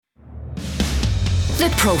The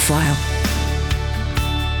Profile.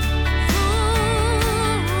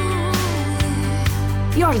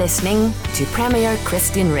 You're listening to Premier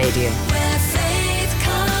Christian Radio. Where faith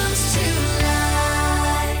comes to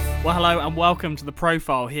life. Well, hello and welcome to The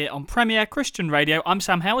Profile here on Premier Christian Radio. I'm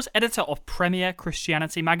Sam Hales, editor of Premier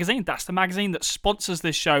Christianity magazine. That's the magazine that sponsors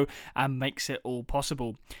this show and makes it all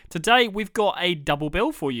possible. Today, we've got a double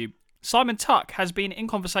bill for you. Simon Tuck has been in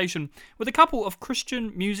conversation with a couple of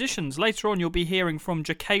Christian musicians. Later on, you'll be hearing from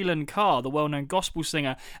Jekalyn Carr, the well-known gospel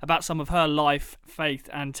singer, about some of her life, faith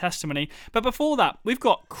and testimony. But before that, we've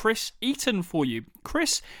got Chris Eaton for you.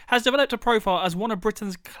 Chris has developed a profile as one of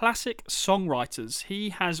Britain's classic songwriters. He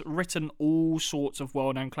has written all sorts of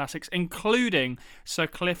well-known classics, including Sir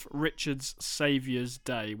Cliff Richard's Saviour's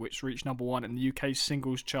Day, which reached number one in the UK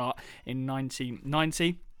singles chart in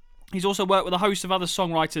 1990. He's also worked with a host of other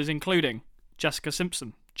songwriters, including Jessica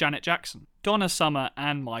Simpson, Janet Jackson, Donna Summer,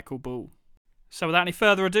 and Michael Bull. So without any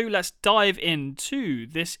further ado, let's dive into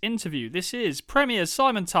this interview. This is Premier's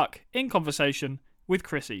Simon Tuck in conversation with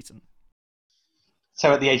Chris Eaton.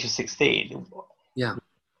 So at the age of 16,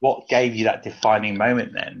 what gave you that defining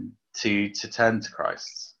moment then to turn to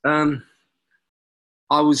Christ? I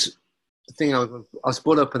was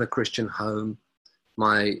brought up in a Christian home.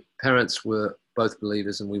 My parents were both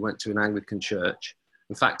believers, and we went to an Anglican church.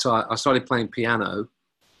 In fact, I started playing piano,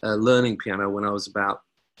 learning piano when I was about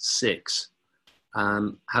 6.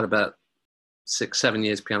 Had about 6-7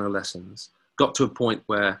 years piano lessons. Got to a point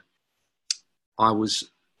where I was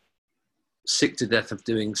sick to death of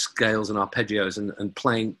doing scales and arpeggios and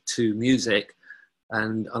playing to music,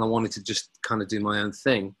 and I wanted to just kind of do my own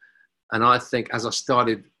thing. And I think as I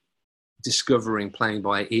started discovering playing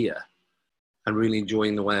by ear and really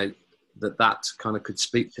enjoying the way that kind of could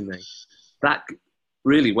speak to me, that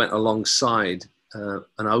really went alongside an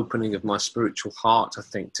opening of my spiritual heart, I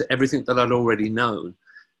think, to everything that I'd already known.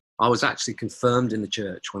 I was actually confirmed in the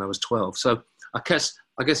church when I was 12. So I guess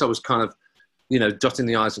I was kind of, dotting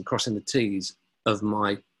the I's and crossing the T's of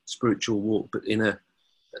my spiritual walk, but in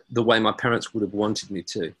the way my parents would have wanted me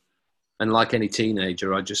to. And like any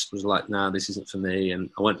teenager, I just was like, no, this isn't for me.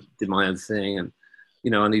 And I did my own thing. And,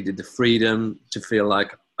 I needed the freedom to feel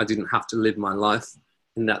like I didn't have to live my life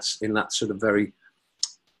in that sort of very,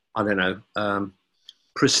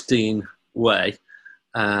 pristine way.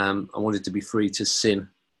 I wanted to be free to sin,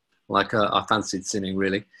 like I fancied sinning,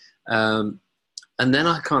 really. And then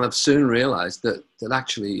I kind of soon realized that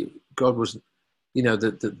actually God was,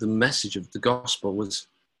 the message of the gospel was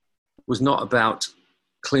not about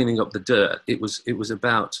cleaning up the dirt. It was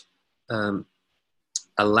about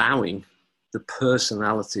allowing the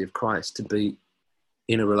personality of Christ to be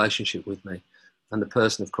in a relationship with me and the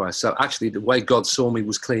person of Christ. So actually the way God saw me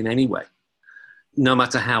was clean anyway, no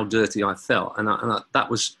matter how dirty I felt. And that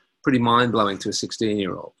was pretty mind-blowing to a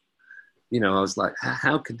 16-year-old. I was like,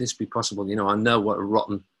 how could this be possible? I know what a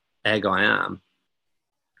rotten egg I am.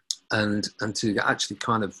 And to actually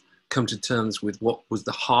kind of come to terms with what was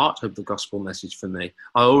the heart of the gospel message for me.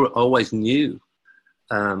 I always knew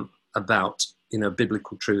about,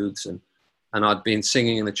 biblical truths, and I'd been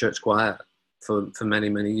singing in the church choir for many,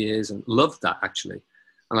 many years and loved that, actually.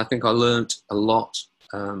 And I think I learned a lot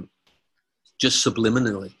just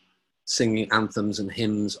subliminally, singing anthems and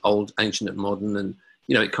hymns, old, ancient and modern, and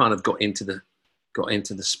it kind of got into the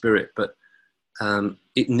spirit. But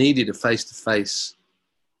it needed a face-to-face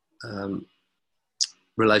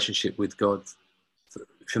relationship with God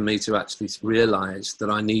for me to actually realize that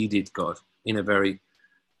I needed God in a very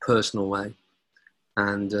personal way.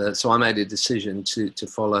 And so I made a decision to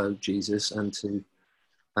follow Jesus, and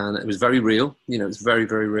it was very real. It was very,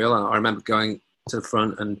 very real. I remember going to the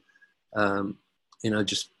front and,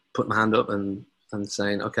 just put my hand up and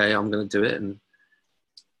saying, okay, I'm going to do it.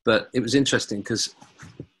 But it was interesting because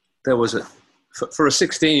there was for a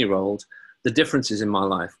 16-year-old, the differences in my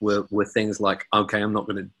life were things like, okay, I'm not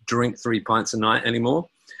going to drink 3 pints a night anymore.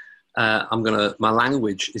 My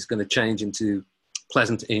language is going to change into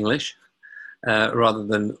pleasant English. Rather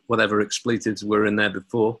than whatever expletives were in there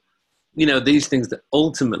before. These things that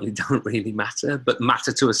ultimately don't really matter, but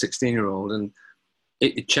matter to a 16-year-old. And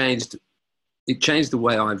it changed the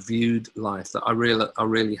way I viewed life, that I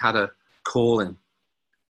really had a calling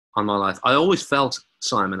on my life. I always felt,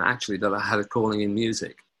 Simon, actually, that I had a calling in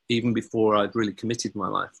music, even before I'd really committed my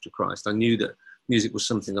life to Christ. I knew that music was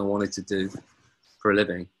something I wanted to do for a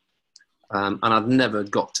living. And I've never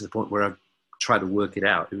got to the point where I try to work it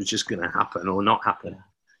out. It was just going to happen or not happen.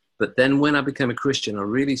 But then when I became a Christian, I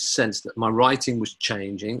really sensed that my writing was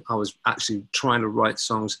changing. I was actually trying to write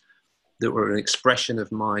songs that were an expression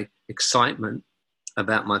of my excitement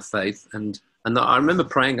about my faith and And I remember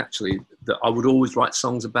praying, actually, that I would always write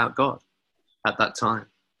songs about God at that time.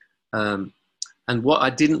 And what I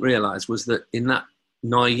didn't realize was that in that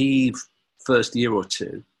naive first year or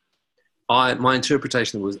two, my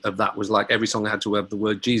interpretation of that was like every song had to have the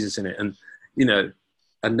word Jesus in it. And, you know,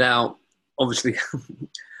 and now, obviously,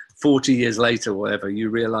 40 years later, or whatever, you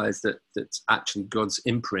realize that actually God's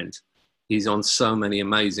imprint is on so many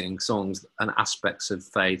amazing songs and aspects of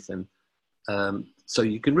faith. And so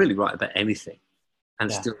you can really write about anything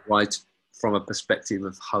and still write from a perspective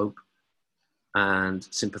of hope and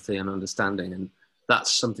sympathy and understanding. And that's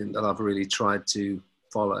something that I've really tried to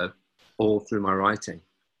follow all through my writing.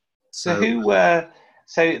 So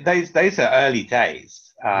those are early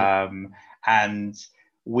days, and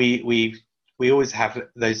we always have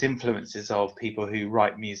those influences of people who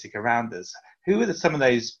write music around us. Who are some of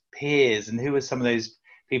those peers, and who are some of those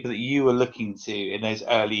people that you were looking to in those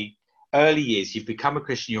early years? You've become a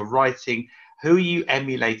Christian, you're writing. Who are you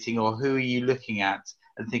emulating, or who are you looking at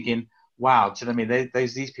and thinking, wow, do you know what I mean?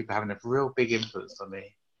 These people having a real big influence on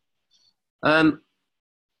me.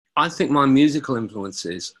 I think my musical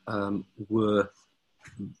influences were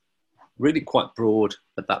really quite broad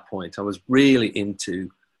at that point. I was really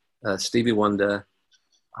into Stevie Wonder.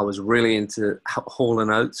 I was really into Hall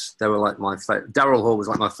 & Oates. They were like my favorite. Daryl Hall was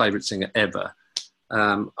like my favorite singer ever.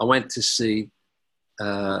 I went to see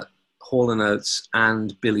Hall & Oates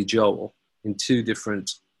and Billy Joel in 2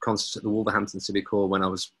 different concerts at the Wolverhampton Civic Hall when I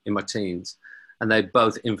was in my teens, and they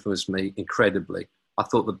both influenced me incredibly. I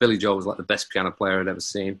thought that Billy Joel was like the best piano player I'd ever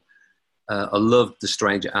seen. I loved the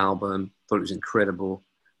Stranger album, thought it was incredible.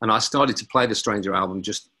 And I started to play the Stranger album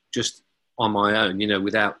just on my own, you know,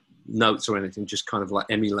 without notes or anything, just kind of like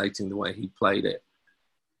emulating the way he played it.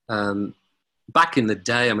 Back in the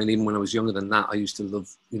day, I mean, even when I was younger than that, I used to love,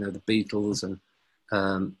 you know, the Beatles,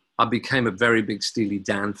 and I became a very big Steely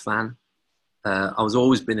Dan fan. I was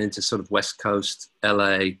always been into sort of West Coast,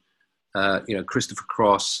 LA, you know, Christopher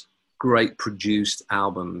Cross, great produced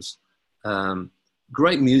albums,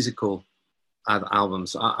 great musical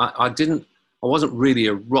albums. I wasn't really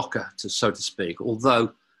a rocker, so to speak,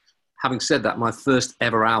 although having said that, my first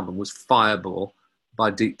ever album was Fireball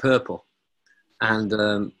by Deep Purple. And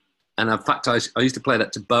in fact, I used to play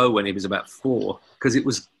that to Bo when he was about 4, because it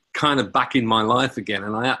was kind of back in my life again,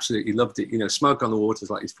 and I absolutely loved it. You know, Smoke on the Water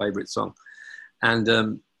is like his favorite song. And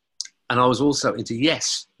I was also into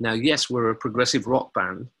Yes. Now, Yes were a progressive rock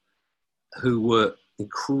band who were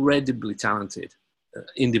incredibly talented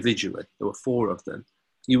individually. There were 4 of them.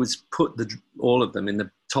 You would put all of them in the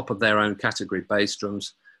top of their own category: bass,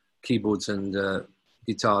 drums, keyboards, and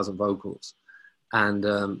guitars and vocals. And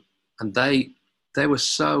they were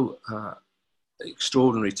so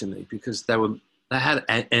extraordinary to me, because they had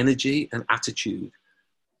energy and attitude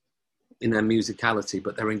in their musicality,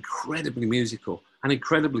 but they're incredibly musical and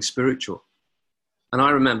incredibly spiritual. And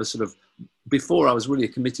I remember sort of, before I was really a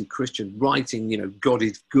committed Christian, writing, you know, God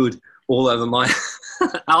is good all over my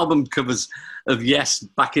album covers of Yes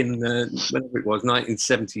back in, whenever it was,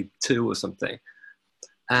 1972 or something.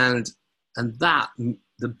 And that,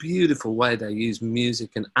 the beautiful way they use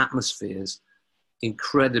music and atmospheres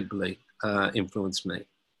incredibly influenced me,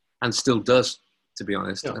 and still does, to be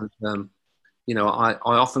honest. Yeah. And, you know, I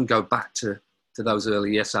often go back to those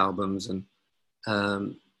early Yes albums, and,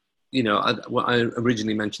 you know, I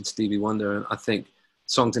originally mentioned Stevie Wonder, and I think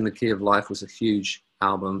Songs in the Key of Life was a huge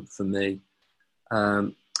album for me.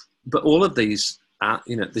 But all of these,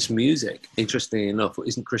 you know, this music, interestingly enough,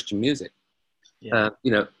 isn't Christian music. Yeah.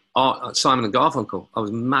 You know, Simon and Garfunkel, I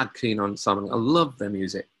was mad keen on Simon. I love their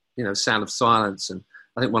music, you know, Sound of Silence. And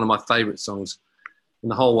I think one of my favorite songs in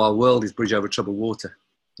the whole wide world is Bridge Over Troubled Water.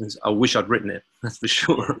 I wish I'd written it, that's for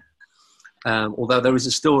sure. Although there is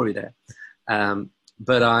a story there. So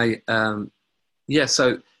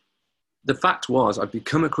the fact was, I'd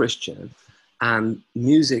become a Christian, and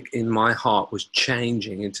music in my heart was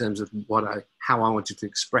changing in terms of how I wanted to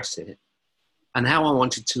express it and how I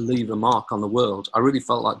wanted to leave a mark on the world. I really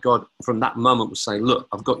felt like God, from that moment, was saying, look,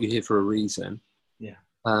 I've got you here for a reason. Yeah.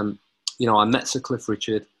 You know, I met Sir Cliff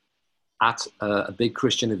Richard at a big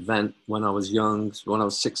Christian event when I was young, when I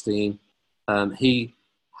was 16. He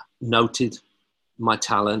noted my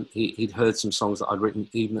talent. He'd heard some songs that I'd written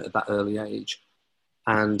even at that early age.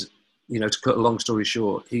 And, you know, to cut a long story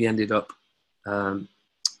short, he ended up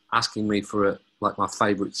asking me for my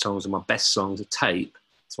favorite songs and my best songs, a tape.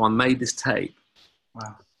 So I made this tape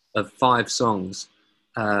of 5 songs.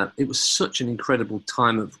 It was such an incredible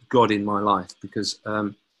time of God in my life, because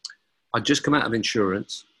I'd just come out of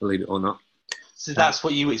insurance, believe it or not. So that's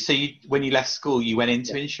what when you left school, you went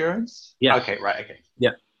into insurance? Yeah. Okay, right, okay.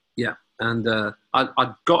 Yeah, yeah. And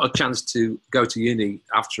I got a chance to go to uni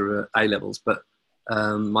after A-levels, but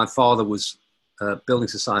my father was a building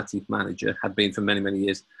society manager, had been for many, many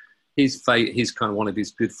years. His kind of one of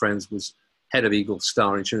his good friends was head of Eagle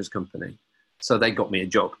Star Insurance Company. So they got me a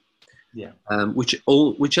job,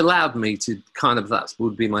 which allowed me to kind of, that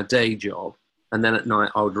would be my day job. And then at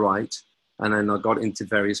night I would write. And then I got into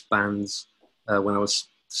various bands when I was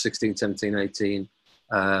 16, 17, 18,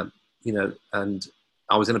 and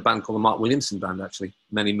I was in a band called the Mark Williamson Band, actually,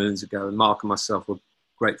 many moons ago. And Mark and myself were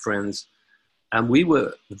great friends. And we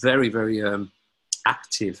were very, very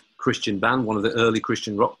active Christian band, one of the early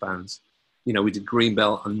Christian rock bands. You know, we did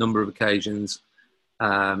Greenbelt on a number of occasions.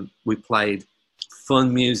 We played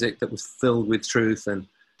fun music that was filled with truth. And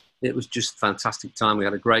it was just a fantastic time. We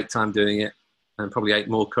had a great time doing it, and probably ate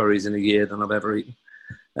more curries in a year than I've ever eaten.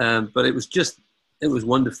 But it was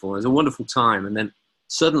wonderful. It was a wonderful time. And then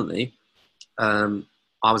suddenly,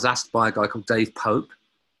 I was asked by a guy called Dave Pope,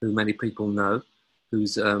 who many people know,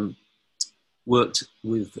 who's worked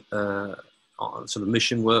with sort of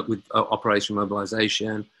mission work with Operation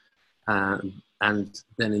Mobilization. And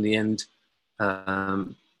then in the end,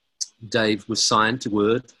 Dave was signed to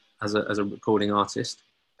Word as a recording artist.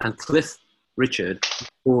 And Cliff Richard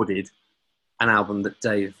recorded an album that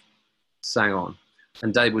Dave sang on.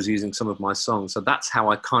 And Dave was using some of my songs. So that's how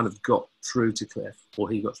I kind of got through to Cliff, or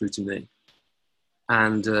he got through to me.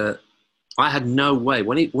 And I had no way.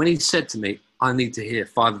 When he said to me, I need to hear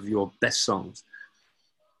 5 of your best songs.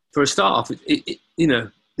 For a start off,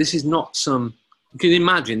 this is not some... You can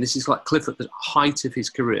imagine, this is like Cliff at the height of his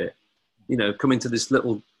career, coming to this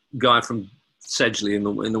little guy from Sedgley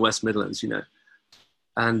in the West Midlands,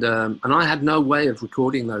 And I had no way of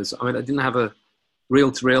recording those. I mean, I didn't have a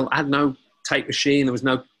reel-to-reel. I had no tape machine. There was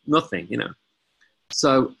nothing,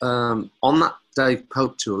 So on that Dave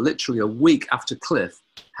Pope tour, literally a week after Cliff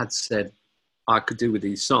had said I could do with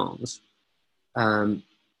these songs,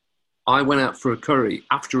 I went out for a curry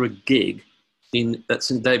after a gig at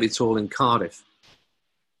St David's Hall in Cardiff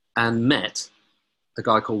and met a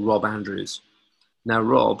guy called Rob Andrews. Now,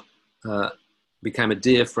 Rob became a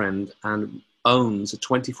dear friend and owns a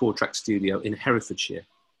 24-track studio in Herefordshire.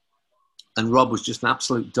 And Rob was just an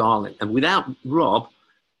absolute darling. And without Rob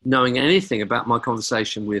knowing anything about my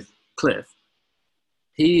conversation with Cliff,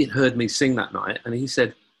 he heard me sing that night and he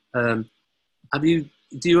said, do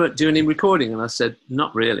you do any recording? And I said,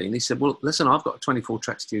 not really. And he said, well, listen, I've got a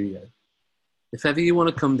 24-track studio. If ever you want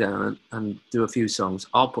to come down and do a few songs,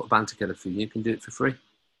 I'll put a band together for you. You can do it for free.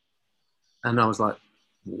 And I was like,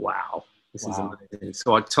 wow, this is amazing.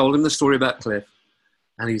 So I told him the story about Cliff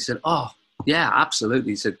and he said, oh, yeah,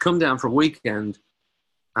 absolutely. He said, come down for a weekend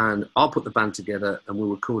and I'll put the band together and we'll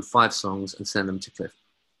record 5 songs and send them to Cliff.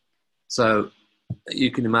 So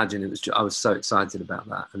you can imagine I was so excited about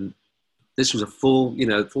that. And this was a full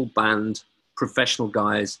band, professional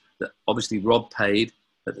guys that obviously Rob paid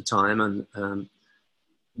at the time. And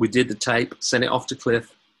we did the tape, sent it off to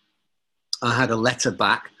Cliff. I had a letter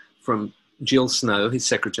back from Jill Snow, his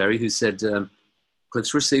secretary, who said,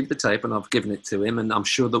 Cliff's received the tape and I've given it to him and I'm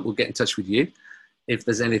sure that we'll get in touch with you if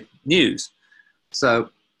there's any news. So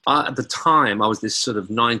at the time, I was this sort of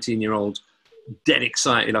 19-year-old, dead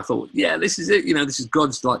excited. I thought, yeah, this is it. This is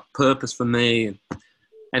God's purpose for me. And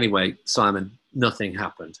anyway, Simon, nothing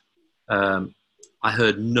happened. I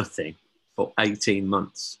heard nothing for 18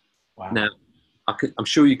 months. Wow. Now, I'm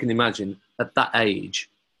sure you can imagine at that age,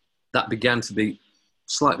 that began to be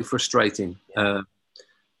slightly frustrating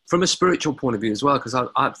from a spiritual point of view as well, because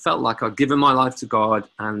I felt like I'd given my life to God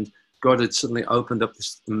and God had suddenly opened up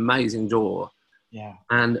this amazing door. Yeah.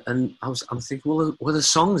 And I'm thinking, well, were the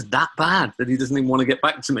songs that bad that he doesn't even want to get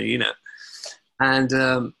back to me,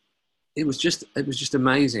 And it was just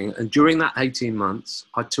amazing. And during that 18 months,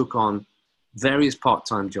 I took on various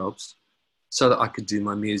part-time jobs so that I could do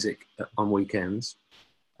my music on weekends.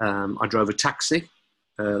 I drove a taxi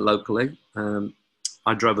locally.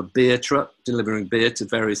 I drove a beer truck delivering beer to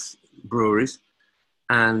various breweries,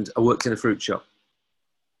 and I worked in a fruit shop.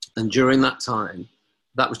 And during that time,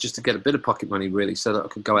 that was just to get a bit of pocket money, really, so that I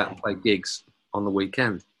could go out and play gigs on the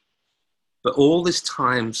weekend. But all this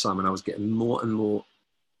time, Simon, I was getting more and more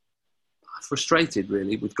frustrated,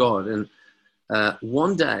 really, with God. And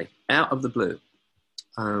one day, out of the blue,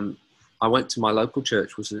 I went to my local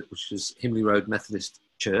church, which is Himley Road Methodist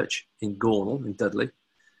Church in Gornal, in Dudley.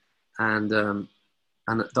 And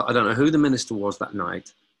I don't know who the minister was that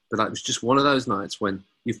night, but it was just one of those nights when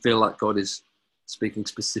you feel like God is speaking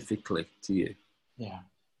specifically to you. Yeah.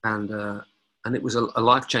 And it was a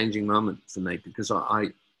life-changing moment for me because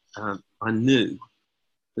I knew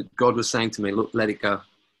that God was saying to me, look, let it go.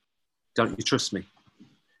 Don't you trust me?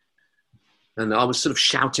 And I was sort of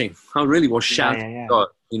shouting. I really was shouting at God,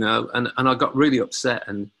 you know, and I got really upset.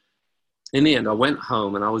 And in the end, I went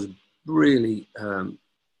home and I was really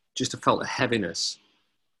just felt a heaviness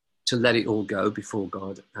to let it all go before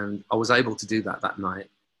God. And I was able to do that night.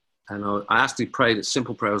 And I actually prayed a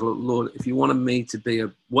simple prayer. I was like, Lord, if you wanted me to be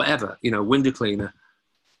a whatever, you know, window cleaner,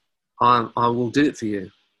 I will do it for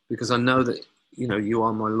you, because I know that, you know, you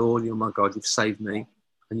are my Lord, you're my God, you've saved me,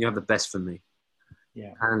 and you have the best for me.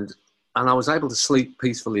 Yeah. And I was able to sleep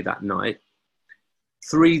peacefully that night.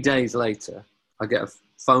 3 days later, I get a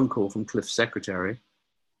phone call from Cliff's secretary.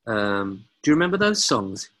 Do you remember those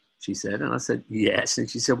songs? She said. And I said, yes. And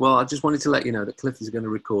she said, well, I just wanted to let you know that Cliff is going to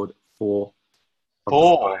record four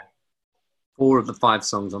of the 5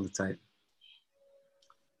 songs on the tape.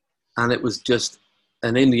 And it was just,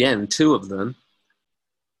 and in the end, 2 of them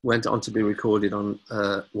went on to be recorded on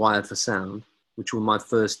Wired for Sound, which were my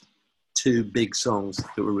first 2 big songs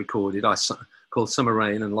that were recorded. Called Summer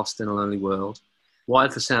Rain and Lost in a Lonely World.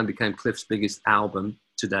 Wired for Sound became Cliff's biggest album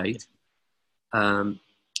to date. And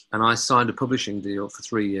I signed a publishing deal for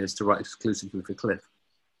 3 years to write exclusively for Cliff.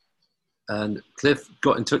 And Cliff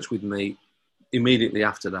got in touch with me immediately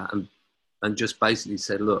after that and just basically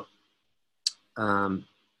said, look,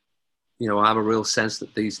 you know, I have a real sense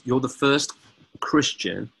that you're the first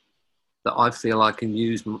Christian that I feel I can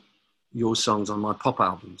use your songs on my pop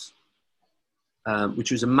albums,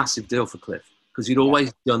 which was a massive deal for Cliff, because he'd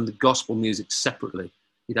always done the gospel music separately.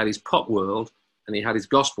 He'd had his pop world and he had his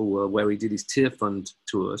gospel world where he did his Tear Fund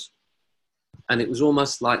tours. And it was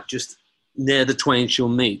almost like just near the twain shall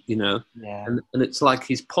meet, you know. Yeah. And it's like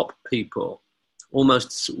his pop people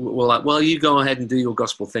almost were like, well, you go ahead and do your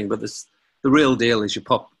gospel thing, but the real deal is your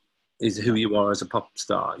pop, is who you are as a pop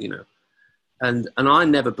star, you know. And I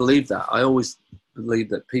never believed that. I always believed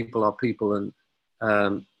that people are people, and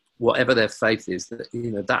whatever their faith is, that,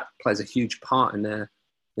 you know, that plays a huge part in their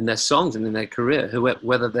songs and in their career,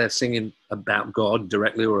 whether they're singing about God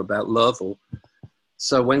directly or about love.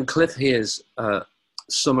 So when Cliff hears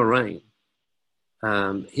Summer Rain,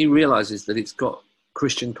 he realizes that it's got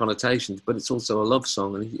Christian connotations, but it's also a love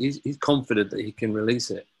song, and he's confident that he can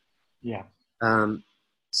release it. Yeah.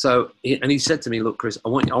 So he said to me, look, Chris, I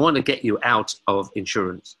want to get you out of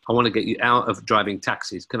insurance. I want to get you out of driving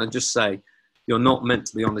taxis. Can I just say, you're not meant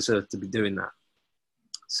to be on this earth to be doing that.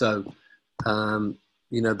 So,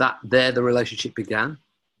 you know, the relationship began.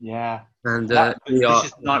 Yeah. And this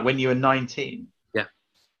is when you were 19. Yeah.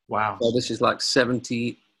 Wow. So this is like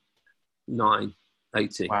 79,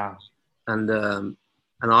 80. Wow. And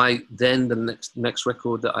I then the next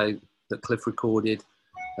record that Cliff recorded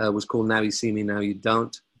was called Now You See Me, Now You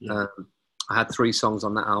Don't. Yeah. I had 3 songs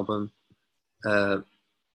on that album,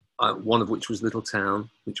 one of which was Little Town,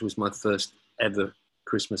 which was my first ever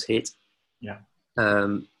Christmas hit. Yeah.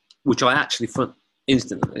 Which I actually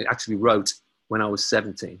instantly wrote when I was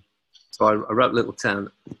 17. So I wrote Little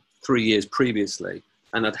Town 3 years previously,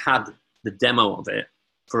 and I'd had the demo of it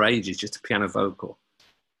for ages, just a piano vocal.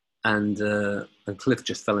 And Cliff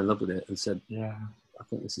just fell in love with it and said, yeah, I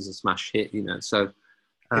think this is a smash hit, you know. So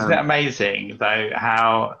isn't it amazing, though,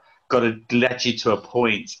 how God had led you to a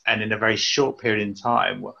point, and in a very short period in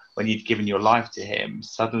time, when you'd given your life to him,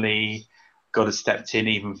 suddenly God has stepped in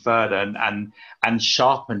even further and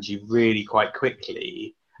sharpened you really quite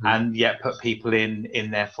quickly, and yet put people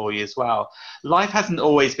in there for you as well. Life hasn't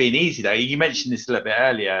always been easy, though. You mentioned this a little bit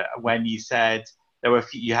earlier when you said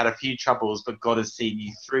you had a few troubles, but God has seen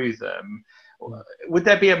you through them. Would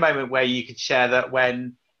there be a moment where you could share that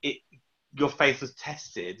when your faith was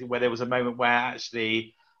tested, where there was a moment where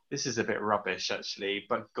actually this is a bit rubbish, actually,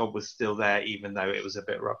 but God was still there even though it was a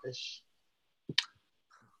bit rubbish?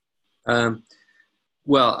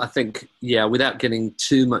 Well, I think, without getting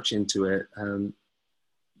too much into it,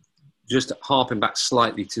 just harping back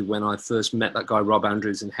slightly to when I first met that guy, Rob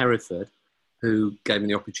Andrews in Hereford, who gave me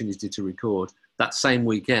the opportunity to record. That same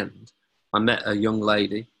weekend, I met a young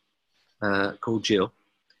lady called Jill,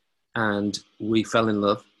 and we fell in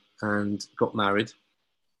love and got married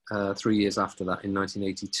 3 years after that in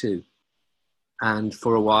 1982. And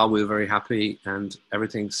for a while we were very happy and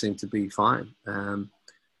everything seemed to be fine.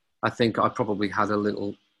 I think I probably had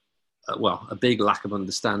a big lack of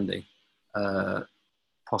understanding,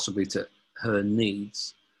 possibly to her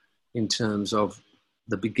needs in terms of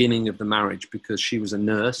the beginning of the marriage, because she was a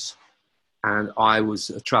nurse and I was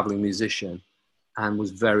a traveling musician and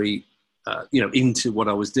was very, into what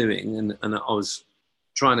I was doing. And I was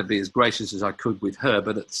trying to be as gracious as I could with her,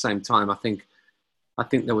 but at the same time, I think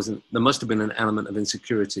there must have been an element of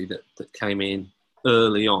insecurity that came in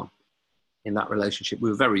early on in that relationship. We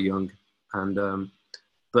were very young, and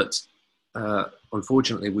but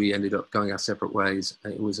unfortunately, we ended up going our separate ways.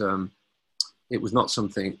 It was not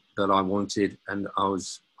something that I wanted, and I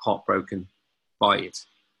was heartbroken by it.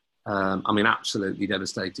 I mean, absolutely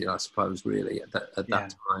devastated, I suppose, really, at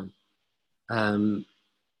that time.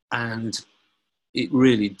 And it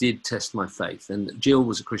really did test my faith. And Jill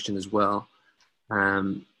was a Christian as well.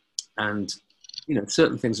 And, you know,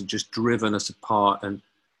 certain things have just driven us apart. And,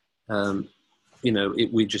 you know,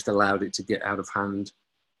 we just allowed it to get out of hand.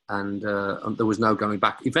 And there was no going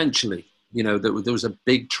back. Eventually, you know, there was a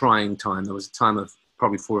big trying time. There was a time of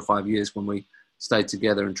probably 4 or 5 years when we stayed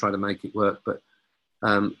together and tried to make it work. But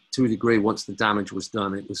to a degree, once the damage was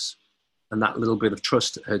done, and that little bit of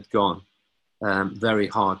trust had gone, very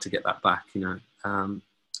hard to get that back, you know.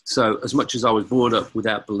 So as much as I was brought up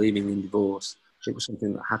without believing in divorce, it was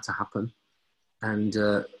something that had to happen. And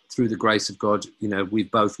through the grace of God, you know, we've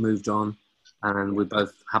both moved on, and we're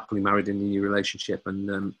both happily married in a new relationship.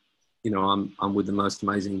 And, you know, I'm with the most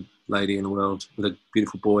amazing lady in the world, with a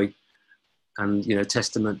beautiful boy, and, you know,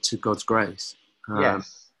 testament to God's grace.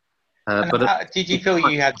 Yes. Did you feel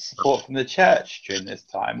you had support from the church during this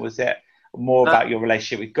time? Was it more about your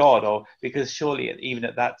relationship with God, or because surely even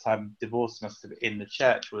at that time, divorce must have in the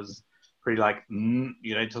church was pretty like,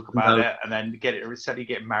 you don't talk about it, and then suddenly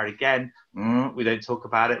getting married again, we don't talk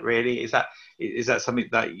about it really. Is that something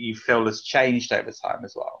that you feel has changed over time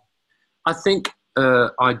as well? I think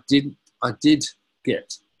I did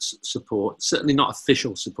get support, certainly not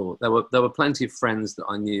official support. There were plenty of friends that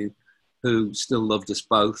I knew who still loved us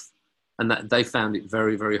both, and that they found it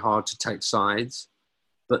very, very hard to take sides,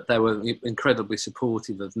 but they were incredibly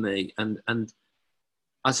supportive of me. And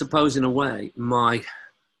I suppose in a way, my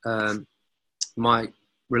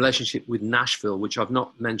relationship with Nashville, which I've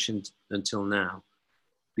not mentioned until now,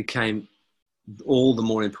 became all the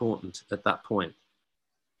more important at that point.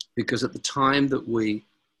 Because at the time that we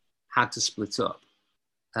had to split up,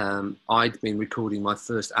 I'd been recording my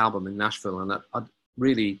first album in Nashville, and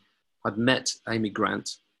I'd met Amy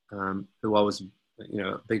Grant, who I was, you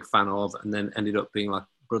know, a big fan of, and then ended up being like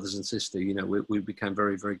brothers and sisters. You know, we became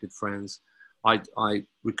very, very good friends. I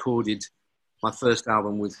recorded my first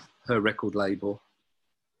album with her record label,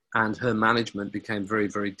 and her management became very,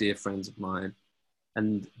 very dear friends of mine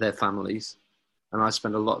and their families. And I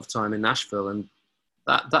spent a lot of time in Nashville, and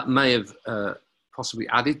that may have possibly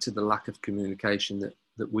added to the lack of communication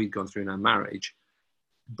that we'd gone through in our marriage.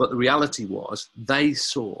 But the reality was they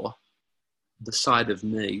saw the side of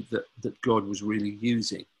me that God was really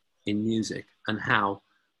using in music, and how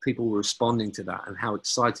people were responding to that, and how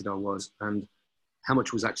excited I was, and how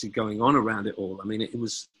much was actually going on around it all. I mean, it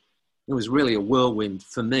was really a whirlwind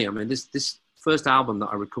for me. I mean, this first album that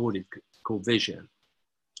I recorded called Vision,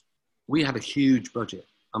 we had a huge budget.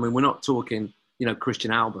 I mean, we're not talking, you know,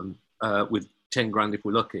 Christian album with 10 grand if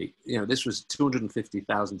we're lucky. You know, this was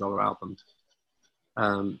 $250,000 album.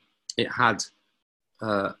 It had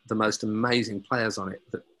the most amazing players on it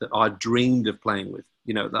that I dreamed of playing with.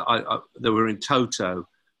 You know, that were in Toto,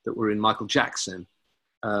 that were in Michael Jackson.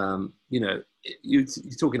 You know, you're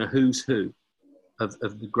talking a who's who of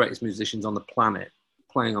the greatest musicians on the planet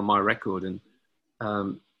playing on my record,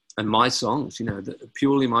 and my songs. You know,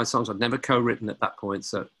 purely my songs. I'd never co-written at that point,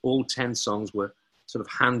 so all 10 songs were sort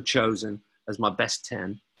of hand chosen as my best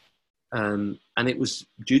 10. And it was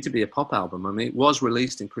due to be a pop album. I mean, it was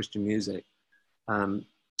released in Christian music.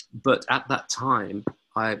 But at that time,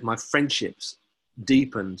 my friendships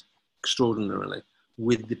deepened extraordinarily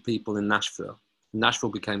with the people in Nashville. Nashville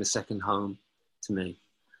became a second home to me.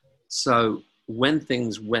 So when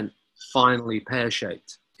things went finally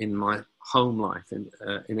pear-shaped in my home life in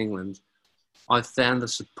England, I found the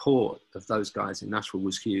support of those guys in Nashville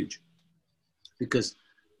was huge, because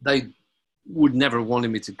they would never have wanted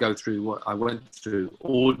me to go through what I went through,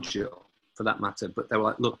 or Jill, for that matter. But they were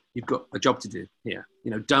like, look, you've got a job to do here.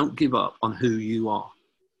 You know, don't give up on who you are.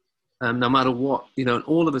 No matter what, you know, and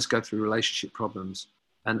all of us go through relationship problems,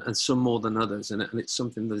 and some more than others. And it's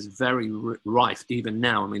something that is very rife even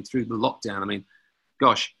now. I mean, through the lockdown, I mean,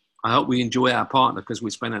 gosh, I hope we enjoy our partner, because we're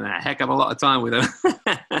spending a heck of a lot of time with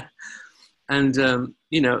her. And,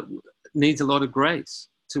 you know, needs a lot of grace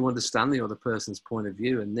to understand the other person's point of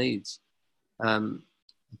view and needs.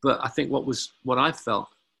 But I think what I felt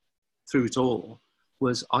through it all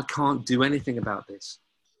was, I can't do anything about this.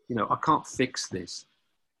 You know, I can't fix this.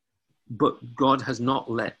 But God has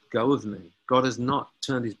not let go of me. God has not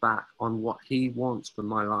turned his back on what he wants for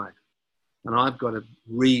my life. And I've got to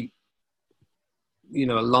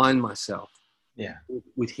align myself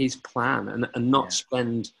with his plan, and not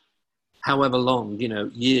spend however long, you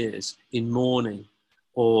know, years in mourning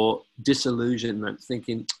or disillusionment,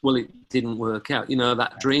 thinking, well, it didn't work out.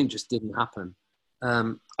 That dream just didn't happen.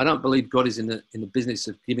 I don't believe God is in the business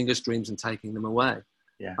of giving us dreams and taking them away.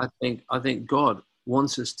 Yeah. I think God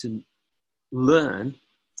wants us to learn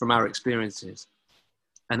from our experiences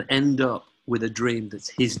and end up with a dream that's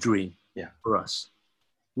his dream for us.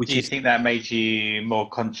 Do you think that made you more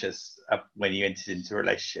conscious of when you entered into a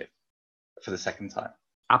relationship for the second time?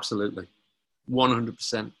 Absolutely.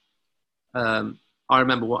 100%. I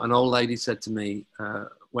remember what an old lady said to me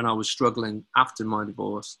when I was struggling after my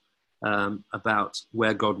divorce about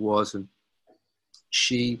where God was, and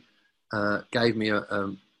she gave me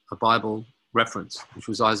a Bible reference, which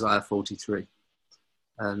was Isaiah 43,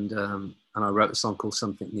 and I wrote a song called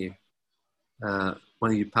Something New.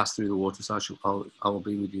 When you pass through the waters, I will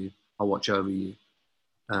be with you. I'll watch over you.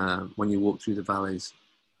 When you walk through the valleys,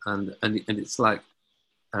 and it's like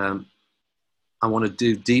I want to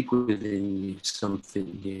do deep within you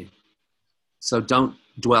something new. So don't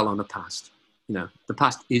dwell on the past. The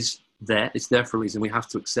past is there. It's there for a reason. We have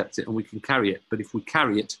to accept it and we can carry it. But if we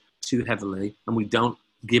carry it too heavily and we don't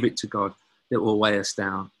give it to God, it will weigh us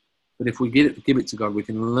down. But if we give it to God, we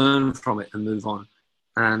can learn from it and move on.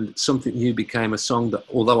 And Something New became a song that,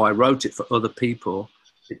 although I wrote it for other people,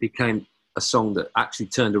 it became a song that actually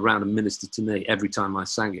turned around and ministered to me every time I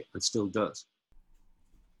sang it, and still does.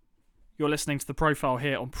 You're listening to The Profile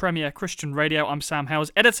here on Premier Christian Radio. I'm Sam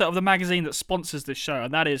Hales, editor of the magazine that sponsors this show,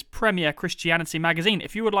 and that is Premier Christianity Magazine.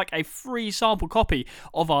 If you would like a free sample copy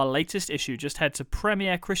of our latest issue, just head to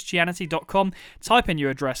premierchristianity.com, type in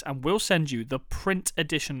your address, and we'll send you the print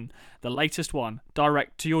edition, the latest one,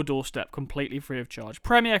 direct to your doorstep, completely free of charge.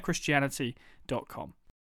 premierchristianity.com.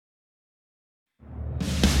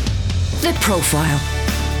 The Profile.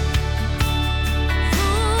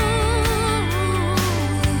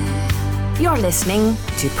 You're listening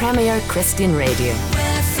to Premier Christian Radio.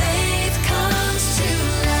 Where faith comes to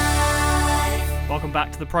life. Welcome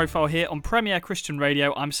back to The Profile here on Premier Christian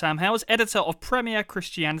Radio. I'm Sam Hales, editor of Premier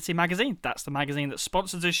Christianity Magazine. That's the magazine that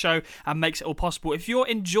sponsors this show and makes it all possible. If you're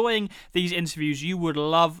enjoying these interviews, you would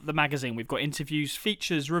love the magazine. We've got interviews,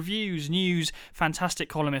 features, reviews, news, fantastic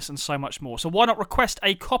columnists, and so much more. So why not request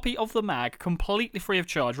a copy of the mag completely free of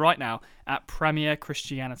charge right now at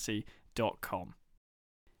premierchristianity.com.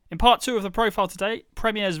 In part 2 of The Profile today,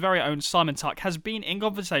 Premier's very own Simon Tuck has been in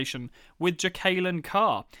conversation with Jekalyn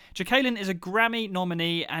Carr. Jekalyn is a Grammy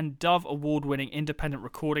nominee and Dove Award-winning independent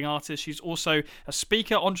recording artist. She's also a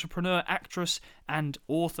speaker, entrepreneur, actress, and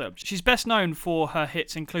author. She's best known for her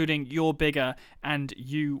hits including You're Bigger and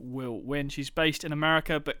You Will Win. She's based in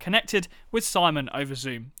America but connected with Simon over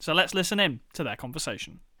Zoom. So let's listen in to their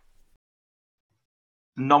conversation.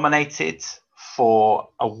 Nominated for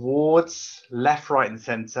awards left, right and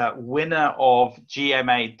centre, winner of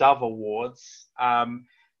GMA Dove Awards,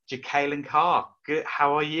 Jekalyn Carr. Good.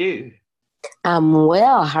 How are you? I'm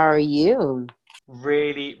well. How are you?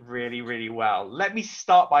 Really, really, really well. Let me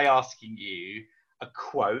start by asking you a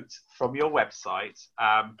quote from your website,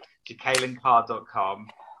 jekalyncarr.com.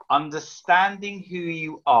 Understanding who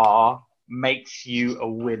you are makes you a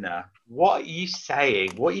winner. What are you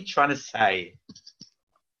saying? What are you trying to say?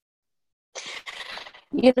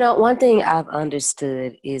 One thing I've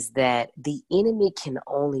understood is that the enemy can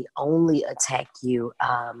only attack you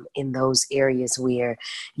in those areas where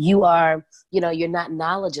you are, you're not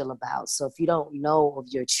knowledgeable about. So if you don't know of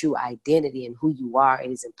your true identity and who you are,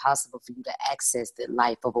 it is impossible for you to access the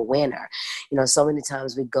life of a winner. So many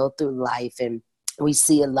times we go through life and we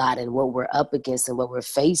see a lot, and what we're up against and what we're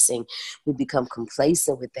facing, we become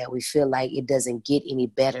complacent with that. We feel like it doesn't get any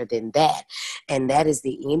better than that. And that is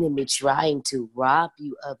the enemy trying to rob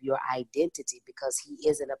you of your identity, because he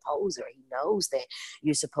is an opposer. He knows that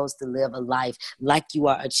you're supposed to live a life like you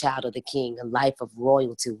are a child of the King, a life of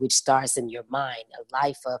royalty, which starts in your mind, a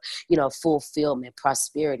life of, fulfillment,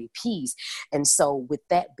 prosperity, peace. And so with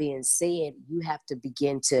that being said, you have to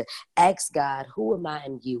begin to ask God, who am I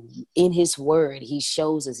in you? In his word, he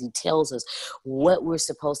shows us, he tells us what we're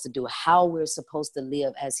supposed to do, how we're supposed to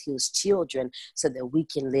live as his children, so that we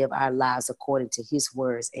can live our lives according to his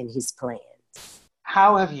words and his plans.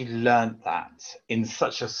 How have you learned that in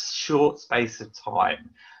such a short space of time?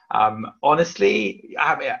 Honestly,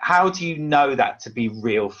 how do you know that to be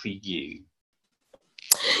real for you?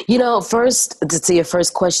 First, to your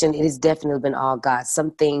first question, it has definitely been all God.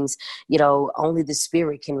 Some things, only the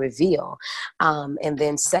Spirit can reveal. And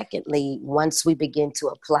then secondly, once we begin to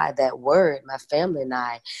apply that word, my family and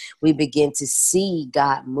I, we begin to see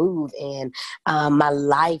God move, and my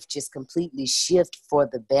life just completely shift for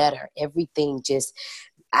the better. Everything just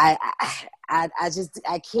I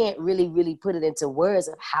can't really put it into words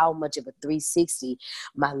of how much of a 360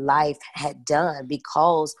 my life had done,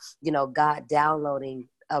 because, God downloading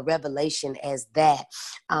a revelation as that,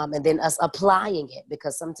 and then us applying it,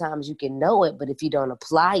 because sometimes you can know it, but if you don't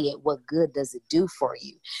apply it, what good does it do for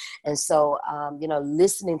you? And so,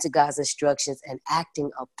 listening to God's instructions and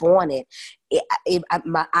acting upon it,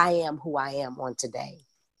 I am who I am on today.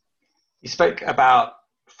 You spoke about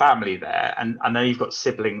family there, and I know you've got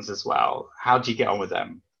siblings as well. How do you get on with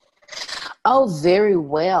them? Oh, very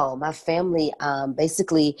well. My family,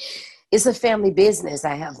 basically, it's a family business.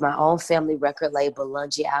 I have my own family record label,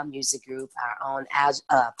 Lungy Al Music Group, our own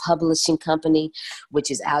publishing company,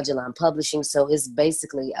 which is Algalon Publishing. So it's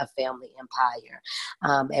basically a family empire.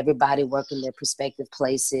 Everybody working their prospective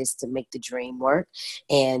places to make the dream work.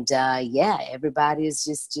 And everybody is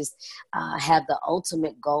just have the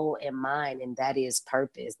ultimate goal in mind, and that is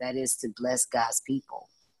purpose. That is to bless God's people.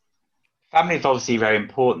 Family is obviously very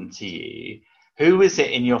important to you. Who is it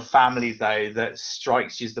in your family, though, that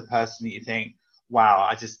strikes you as the person that you think, wow,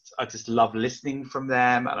 I just love listening from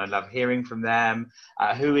them and I love hearing from them?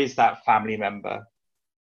 Who is that family member?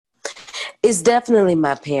 It's definitely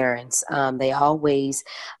my parents. They always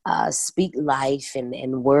speak life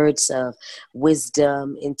and words of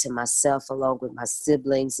wisdom into myself, along with my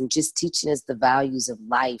siblings, and just teaching us the values of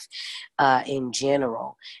life in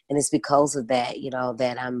general. And it's because of that,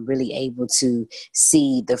 that I'm really able to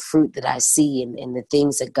see the fruit that I see and the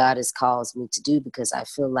things that God has caused me to do, because I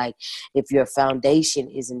feel like if your foundation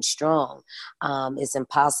isn't strong, it's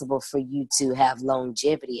impossible for you to have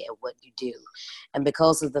longevity at what you do. And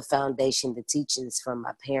because of the foundation, the teachings from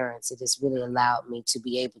my parents, it has really allowed me to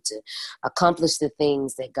be able to accomplish the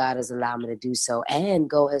things that God has allowed me to do so, and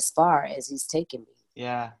go as far as He's taken me.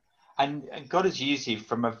 Yeah. And God has used you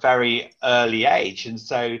from a very early age. And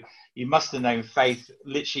so you must have known faith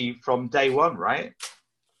literally from day one, right?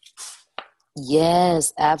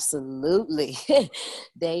 Yes, absolutely.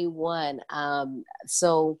 Day one.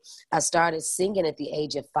 So I started singing at the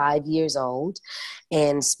age of 5 years old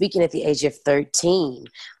and speaking at the age of 13.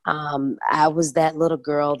 I was that little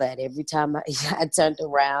girl that every time I turned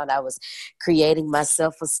around, I was creating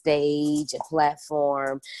myself a stage, a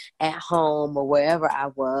platform at home or wherever I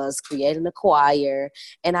was, creating a choir,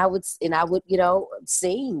 and I would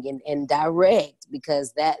sing and direct,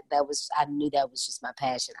 because that was, I knew that was just my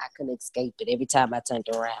passion. I couldn't escape it. Every time I turned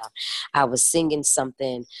around, I was singing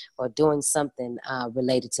something or doing something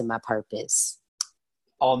related to my purpose.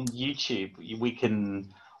 On YouTube, we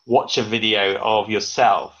can watch a video of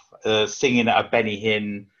yourself singing at a Benny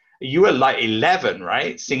Hinn. You were like 11,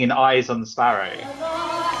 right? Singing Eyes on the Sparrow.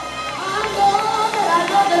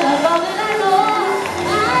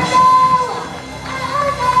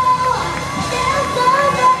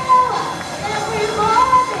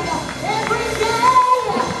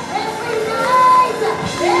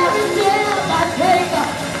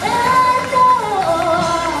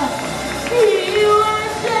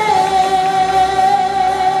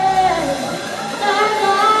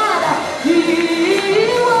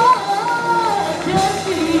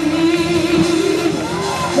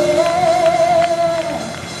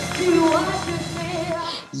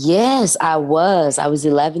 Yes, I was. I was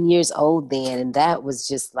 11 years old then, and that was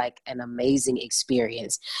just like an amazing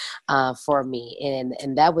experience for me.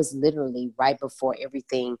 And that was literally right before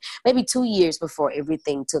everything, maybe 2 years before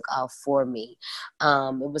everything took off for me.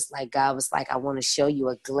 It was like God was like, I want to show you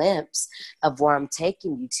a glimpse of where I'm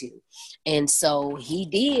taking you to. And so He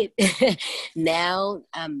did. Now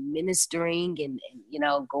I'm ministering and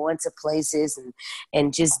going to places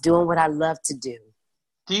and just doing what I love to do.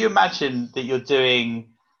 Do you imagine that you're doing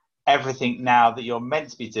everything now that you're meant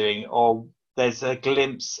to be doing, or there's a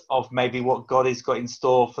glimpse of maybe what God has got in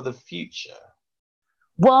store for the future?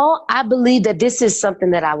 Well, I believe that this is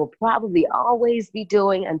something that I will probably always be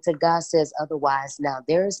doing until God says otherwise. Now,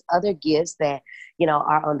 there's other gifts that,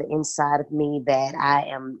 are on the inside of me that I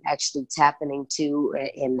am actually tapping into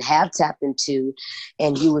and have tapped into.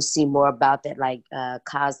 And you will see more about that, like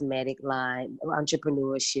cosmetic line,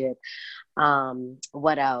 entrepreneurship.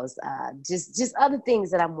 What else? Just other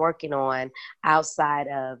things that I'm working on outside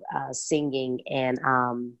of singing and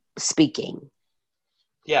speaking.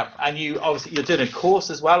 Yeah, and you're doing a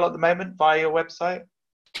course as well at the moment via your website?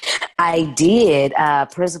 I did.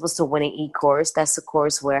 Principles to Winning e-course. That's a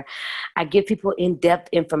course where I give people in-depth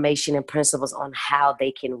information and principles on how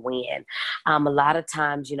they can win. A lot of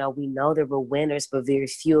times, we know that we're winners, but very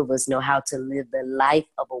few of us know how to live the life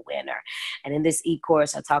of a winner. And in this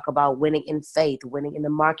e-course, I talk about winning in faith, winning in the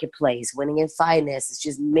marketplace, winning in finances,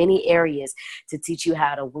 just many areas to teach you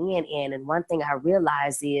how to win in. And one thing I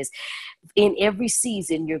realize is in every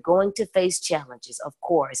season, you're going to face challenges, of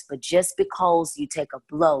course, but just because you take a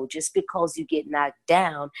blow, just because you get knocked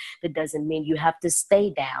down, that doesn't mean you have to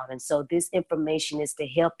stay down. And so this information is to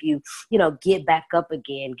help you, get back up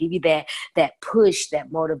again, give you that push,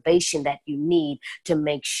 that motivation that you need to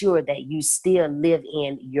make sure that you still live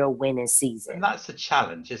in your winning season. And that's a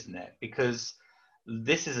challenge, isn't it? Because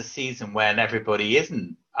this is a season when everybody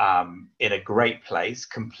isn't in a great place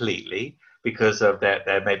completely, because of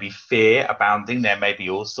there may be fear abounding, there may be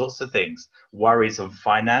all sorts of things, worries of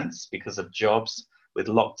finance because of jobs with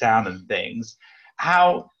lockdown and things.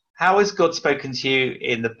 How has God spoken to you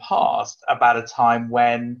in the past about a time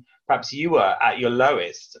when perhaps you were at your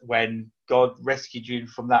lowest, when God rescued you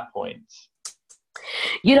from that point?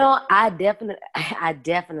 I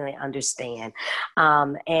definitely understand.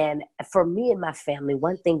 And for me and my family,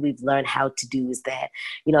 one thing we've learned how to do is that,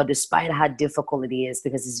 despite how difficult it is,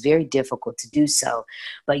 because it's very difficult to do so,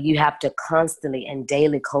 but you have to constantly and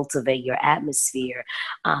daily cultivate your atmosphere,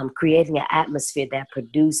 creating an atmosphere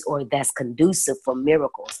that's conducive for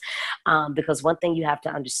miracles. Because one thing you have to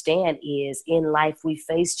understand is in life, we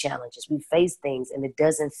face challenges, we face things, and it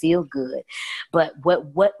doesn't feel good. But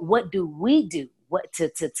what do we do? To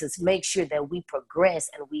make sure that we progress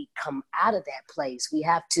and we come out of that place? We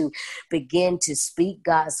have to begin to speak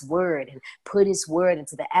God's word and put his word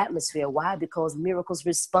into the atmosphere. Why? Because miracles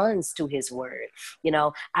responds to his word.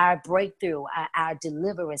 Our breakthrough, our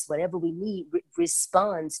deliverance, whatever we need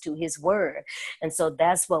responds to his word. And so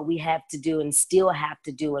that's what we have to do and still have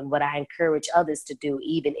to do, and what I encourage others to do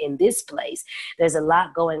even in this place. There's a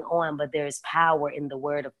lot going on, but there is power in the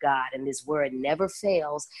word of God, and this word never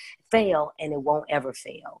fail, and it won't ever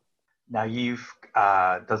fail. Now you've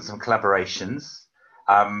done some collaborations.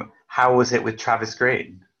 How was it with Travis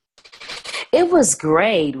Green? It was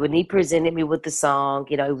great when he presented me with the song.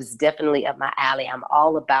 It was definitely up my alley. I'm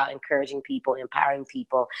all about encouraging people, empowering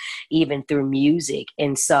people, even through music.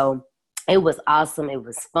 And so it was awesome. It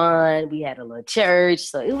was fun. We had a little church,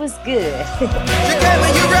 so it was good.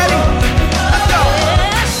 Jekalyn, you ready? Let's go.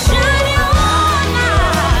 Shine your light,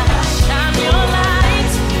 shine your light.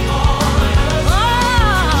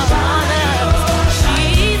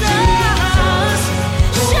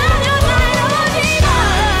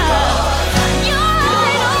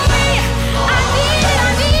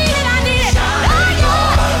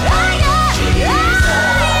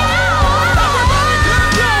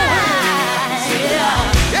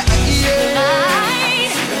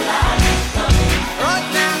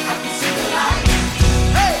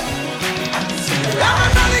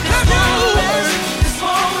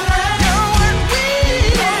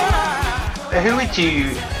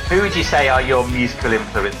 Who would you say are your musical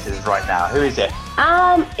influences right now? Who is it?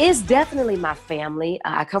 It's definitely my family.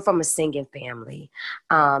 I come from a singing family.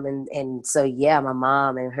 And so, my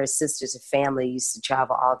mom and her sisters and family used to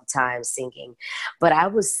travel all the time singing. But I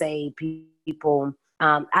would say people,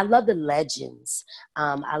 I love the legends.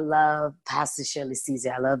 I love Pastor Shirley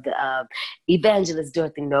Caesar. I love the evangelist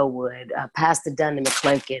Dorothy Norwood, Pastor Duncan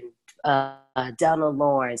McClinkin, Donald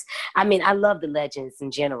Lawrence. I mean, I love the legends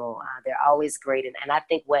in general. They're always great. And I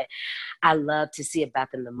think what I love to see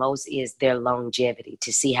about them the most is their longevity,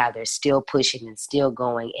 to see how they're still pushing and still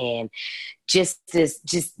going, and just as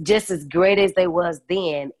great as they was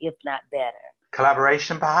then, if not better.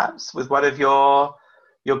 Collaboration, perhaps, with one of your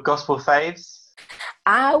gospel faves?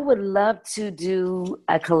 I would love to do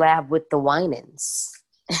a collab with the Winans.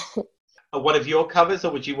 One of your covers,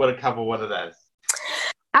 or would you want to cover one of theirs?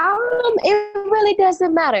 It really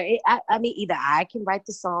doesn't matter. I mean, either I can write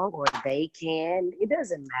the song or they can. It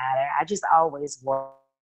doesn't matter. I just always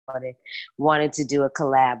wanted to do a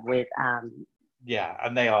collab with. Yeah,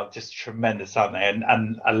 and they are just tremendous, aren't they?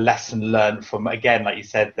 And a lesson learned from, again, like you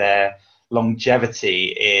said, their longevity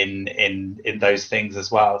in those things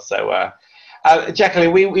as well. So,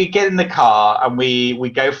 Jekalyn, we get in the car and we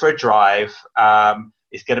go for a drive.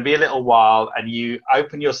 It's going to be a little while, and you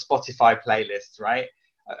open your Spotify playlist, right?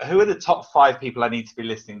 Who are the top 5 people I need to be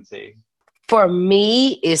listening to? For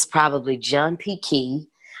me, it's probably John P. Key,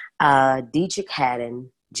 Dietrich Haddon,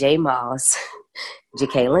 Jay Moss,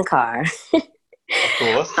 Jekalyn Carr. Of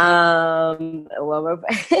course.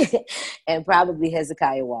 And probably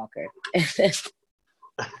Hezekiah Walker.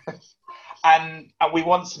 And we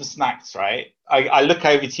want some snacks, right? I look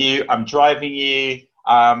over to you, I'm driving you,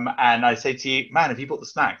 and I say to you, man, have you bought the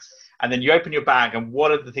snacks? And then you open your bag, and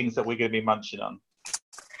what are the things that we're going to be munching on?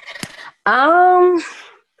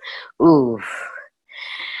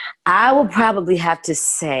 I would probably have to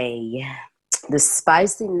say the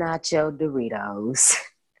spicy nacho Doritos,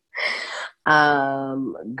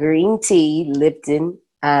 green tea, Lipton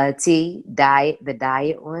tea, the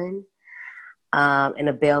diet one, and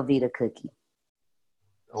a Belvita cookie.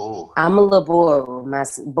 Oh. I'm a little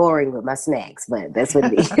boring with my snacks, but that's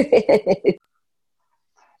what it is.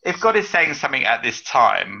 If God is saying something at this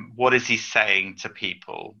time, what is he saying to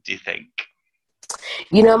people, do you think?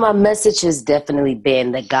 You know, my message has definitely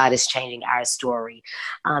been that God is changing our story.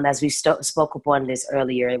 As we spoke upon this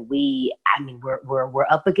earlier, we're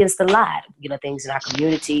up against a lot. You know, things in our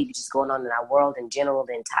community, just going on in our world in general,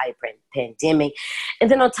 the entire pandemic,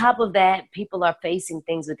 and then on top of that, people are facing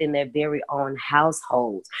things within their very own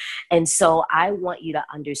households. And so, I want you to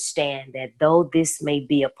understand that though this may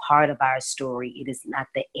be a part of our story, it is not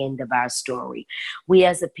the end of our story. We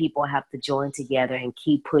as a people have to join together and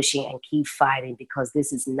keep pushing and keep fighting, because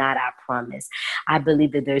this is not our promise. I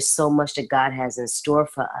believe that there's so much that God has in store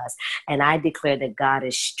for us. And I declare that God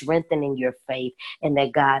is strengthening your faith, and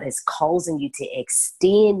that God is causing you to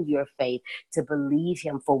extend your faith to believe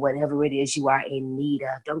him for whatever it is you are in need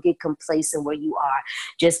of. Don't get complacent where you are.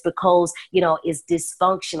 Just because, it's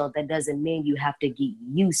dysfunctional, that doesn't mean you have to get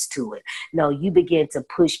used to it. No, you begin to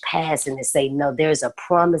push past and to say, no, there's a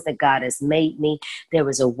promise that God has made me. There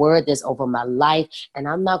is a word that's over my life, and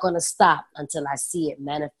I'm not going to stop until I see it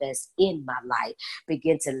manifest in my life.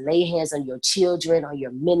 Begin to lay hands on your children, on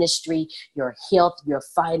your ministry, your health, your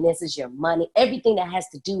finances, your money, everything that has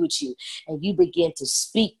to do with you. And you begin to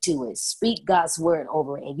speak to it, speak God's word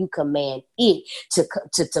over it, and you command it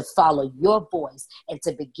to follow your voice and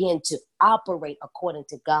to begin to operate according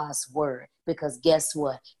to God's word. Because guess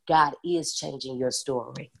what? God is changing your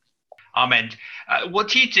story. Amen. What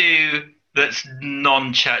do you do that's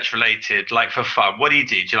non-church related, like for fun? What do you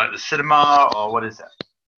do? Do you like the cinema, or what is it?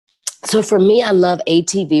 So for me, I love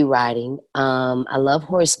ATV riding. I love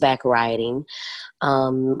horseback riding.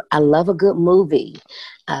 I love a good movie.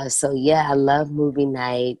 I love movie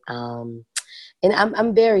night. And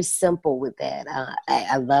I'm very simple with that.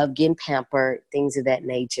 I love getting pampered, things of that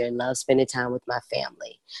nature. Love spending time with my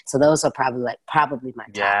family. So those are probably my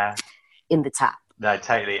top, in the top. No,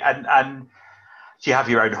 totally. And do you have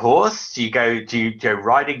your own horse? Do you go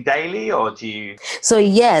riding daily, or do you? So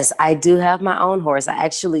yes, I do have my own horse. I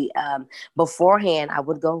actually, beforehand, I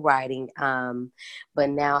would go riding. But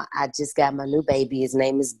now I just got my new baby. His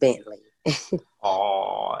name is Bentley.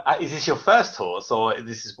 Oh, is this your first horse, or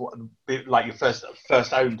this is like your first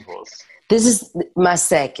owned horse? This is my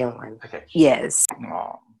second one. Okay. Yes.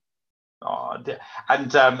 And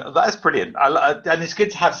that's brilliant. And it's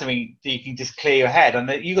good to have something that you can just clear your head. And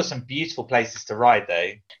you've got some beautiful places to ride,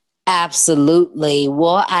 though. Absolutely.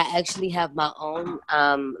 Well, I actually have my own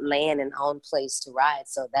land and own place to ride,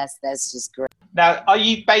 so that's just great. Now, are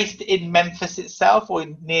you based in Memphis itself or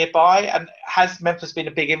nearby? And has Memphis been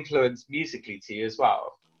a big influence musically to you as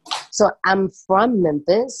well? So I'm from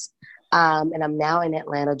Memphis. And I'm now in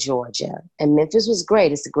Atlanta, Georgia. And Memphis was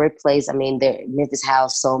great. It's a great place. I mean, Memphis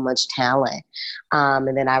has so much talent.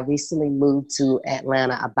 And then I recently moved to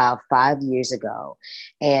Atlanta about 5 years ago.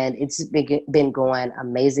 And it's been going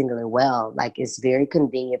amazingly well. Like, it's very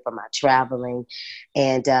convenient for my traveling.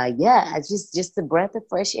 And it's just a breath of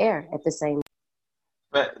fresh air at the same time.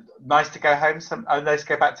 But nice to go home. Nice to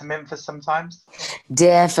go back to Memphis sometimes.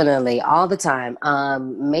 Definitely, all the time.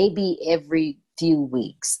 Maybe every few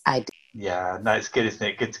weeks I do. Yeah, no, it's good, isn't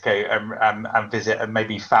it? Good to go and visit, and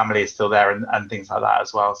maybe family is still there and things like that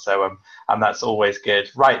as well. So and that's always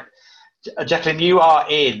good. Right, Jekalyn, you are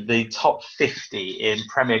in the top 50 in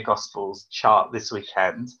Premier Gospel's chart this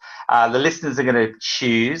weekend. The listeners are going to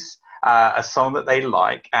choose a song that they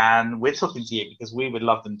like, and we're talking to you because we would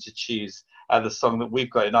love them to choose the song that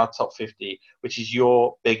we've got in our top 50, which is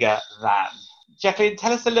You're Bigger Than. Jekalyn,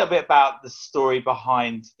 tell us a little bit about the story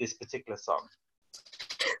behind this particular song.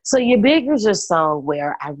 So You're Bigger is a song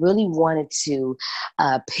where I really wanted to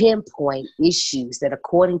pinpoint issues that,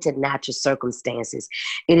 according to natural circumstances,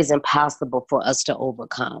 it is impossible for us to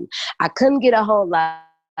overcome. I couldn't get a whole lot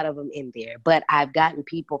of them in there, but I've gotten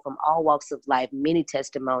people from all walks of life, many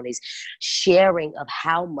testimonies, sharing of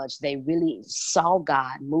how much they really saw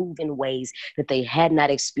God move in ways that they had not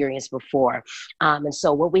experienced before. And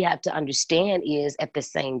so what we have to understand is, at the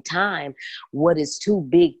same time, what is too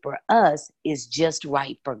big for us is just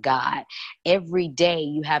right for God. Every day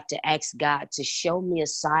you have to ask God to show me a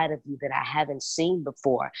side of you that I haven't seen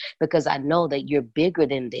before, because I know that you're bigger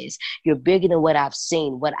than this. You're bigger than what I've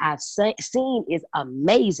seen. What I've seen is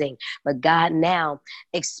amazing. But God, now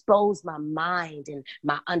expose my mind and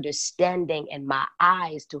my understanding and my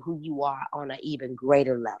eyes to who you are on an even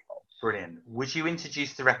greater level. Brilliant. Would you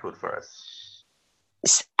introduce the record for us?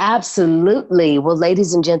 Absolutely. Well,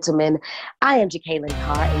 ladies and gentlemen, I am Jekalyn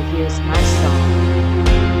Carr, and here's my song.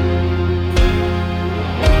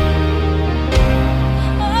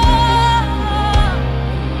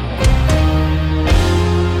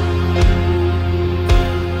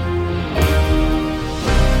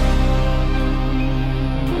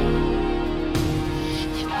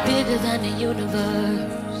 Bigger than the universe.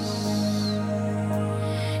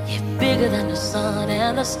 You're bigger than the sun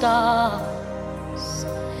and the stars.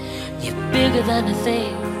 You're bigger than the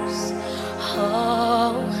things,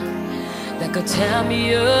 oh, that could tear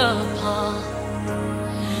me apart.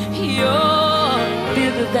 You're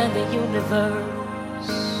bigger than the universe.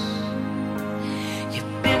 You're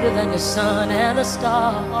bigger than the sun and the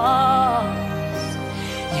stars.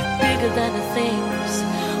 You're bigger than the things,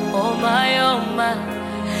 oh my,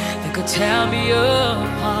 that could tear me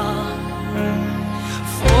apart.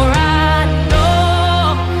 For I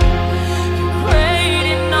know you're great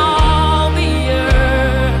in all the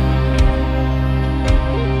earth.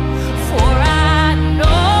 For I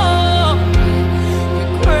know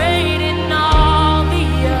you're great in all the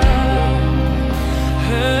earth.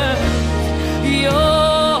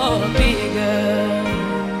 You're bigger.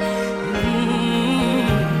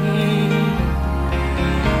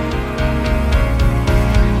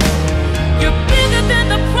 You're bigger than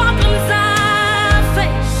the problems I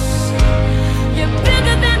face. You're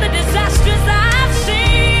bigger than the disasters I've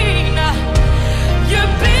seen.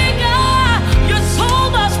 You're bigger. You're so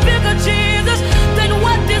much bigger, Jesus, than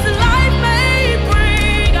what this life may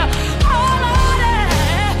bring. Oh, Lord,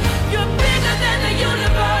 you're bigger than the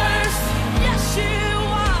universe. Yes, you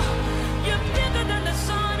are. You're bigger than the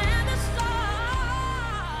sun and the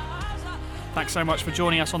stars. Thanks so much for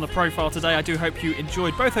joining us on The Profile today. I do hope you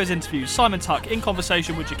enjoyed both those interviews. Simon Tuck in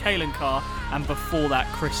conversation with Jekalyn Carr, and before that,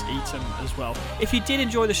 Chris Eaton as well. If you did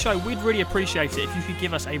enjoy the show, we'd really appreciate it if you could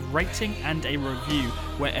give us a rating and a review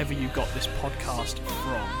wherever you got this podcast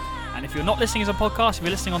from. And if you're not listening as a podcast, if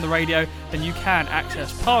you're listening on the radio, then you can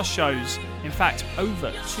access past shows. In fact,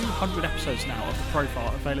 over 200 episodes now of The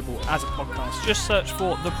Profile available as a podcast. Just search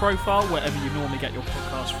for The Profile wherever you normally get your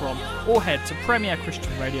podcast from, or head to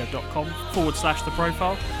premierchristianradio.com/The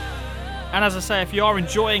Profile. And as I say, if you are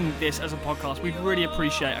enjoying this as a podcast, we'd really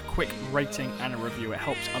appreciate a quick rating and a review. It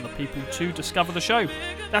helps other people to discover the show.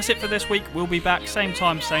 That's it for this week. We'll be back same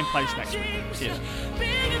time, same place next week. Cheers.